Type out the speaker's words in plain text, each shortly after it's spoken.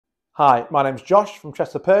Hi, my name's Josh from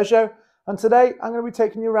Chester Peugeot, and today I'm going to be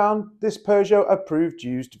taking you around this Peugeot approved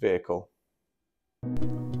used vehicle.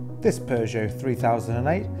 This Peugeot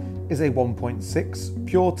 3008 is a 1.6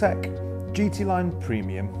 PureTech GT Line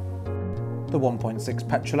Premium. The 1.6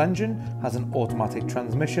 petrol engine has an automatic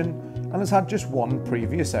transmission and has had just one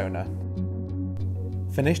previous owner.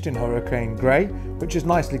 Finished in Hurricane Grey, which is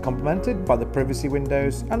nicely complemented by the privacy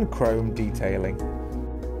windows and chrome detailing.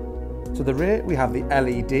 To the rear we have the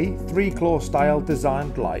LED three-claw style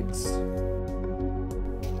designed lights.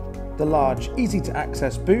 The large, easy to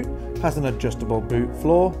access boot has an adjustable boot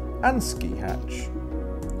floor and ski hatch.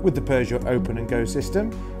 With the Peugeot open and go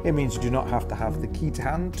system, it means you do not have to have the key to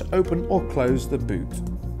hand to open or close the boot.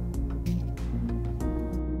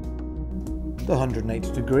 The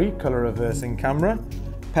 180-degree colour reversing camera,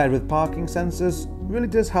 paired with parking sensors, really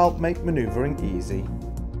does help make manoeuvring easy.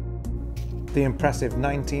 The impressive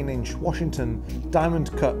 19-inch Washington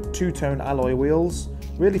diamond cut two-tone alloy wheels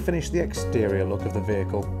really finish the exterior look of the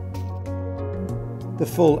vehicle. The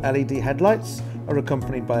full LED headlights are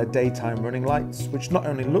accompanied by daytime running lights, which not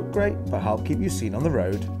only look great but help keep you seen on the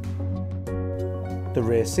road. The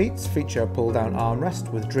rear seats feature a pull-down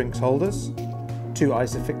armrest with drinks holders, two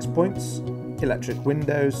ISOFIX points, electric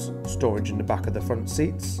windows, storage in the back of the front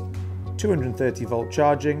seats, 230-volt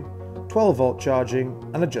charging, 12-volt charging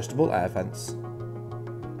and adjustable air vents.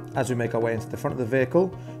 As we make our way into the front of the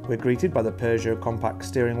vehicle, we're greeted by the Peugeot compact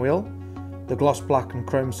steering wheel. The gloss black and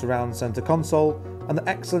chrome surround centre console and the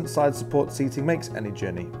excellent side support seating makes any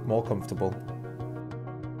journey more comfortable.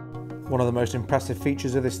 One of the most impressive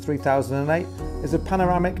features of this 3008 is a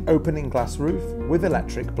panoramic opening glass roof with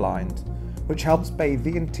electric blind, which helps bathe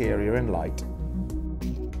the interior in light.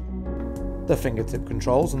 The fingertip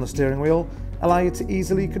controls on the steering wheel allow you to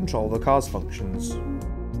easily control the car's functions.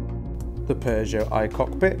 The Peugeot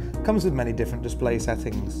iCockpit comes with many different display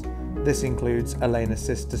settings. This includes a lane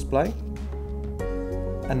assist display,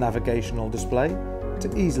 a navigational display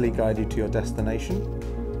to easily guide you to your destination,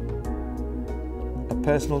 a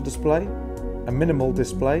personal display, a minimal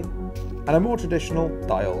display, and a more traditional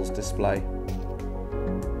dials display.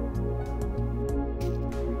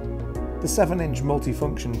 The 7-inch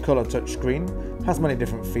multifunction colour touchscreen has many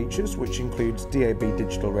different features, which includes DAB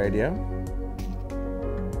digital radio,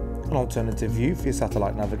 an alternative view for your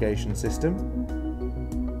satellite navigation system,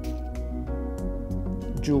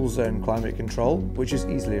 dual zone climate control, which is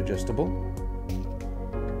easily adjustable.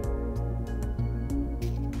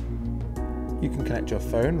 You can connect your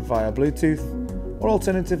phone via Bluetooth, or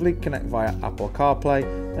alternatively connect via Apple CarPlay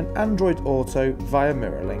and Android Auto via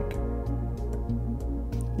MirrorLink.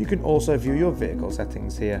 You can also view your vehicle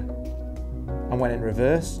settings here. And when in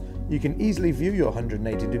reverse, you can easily view your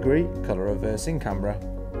 180-degree colour reversing camera.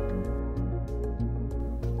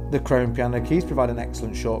 The chrome piano keys provide an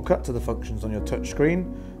excellent shortcut to the functions on your touchscreen,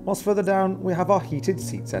 whilst further down we have our heated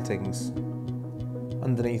seat settings.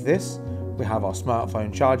 Underneath this, we have our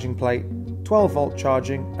smartphone charging plate, 12-volt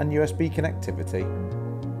charging and USB connectivity.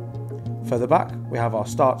 Further back, we have our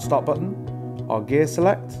start-stop button, our gear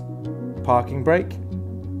select, parking brake,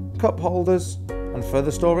 cup holders and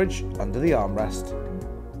further storage under the armrest.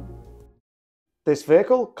 This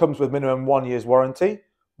vehicle comes with minimum 1 year's warranty,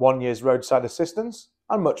 1 year's roadside assistance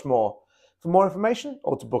and much more. For more information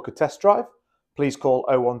or to book a test drive, please call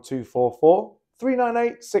 01244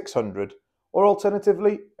 398 600 or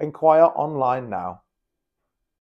alternatively inquire online now.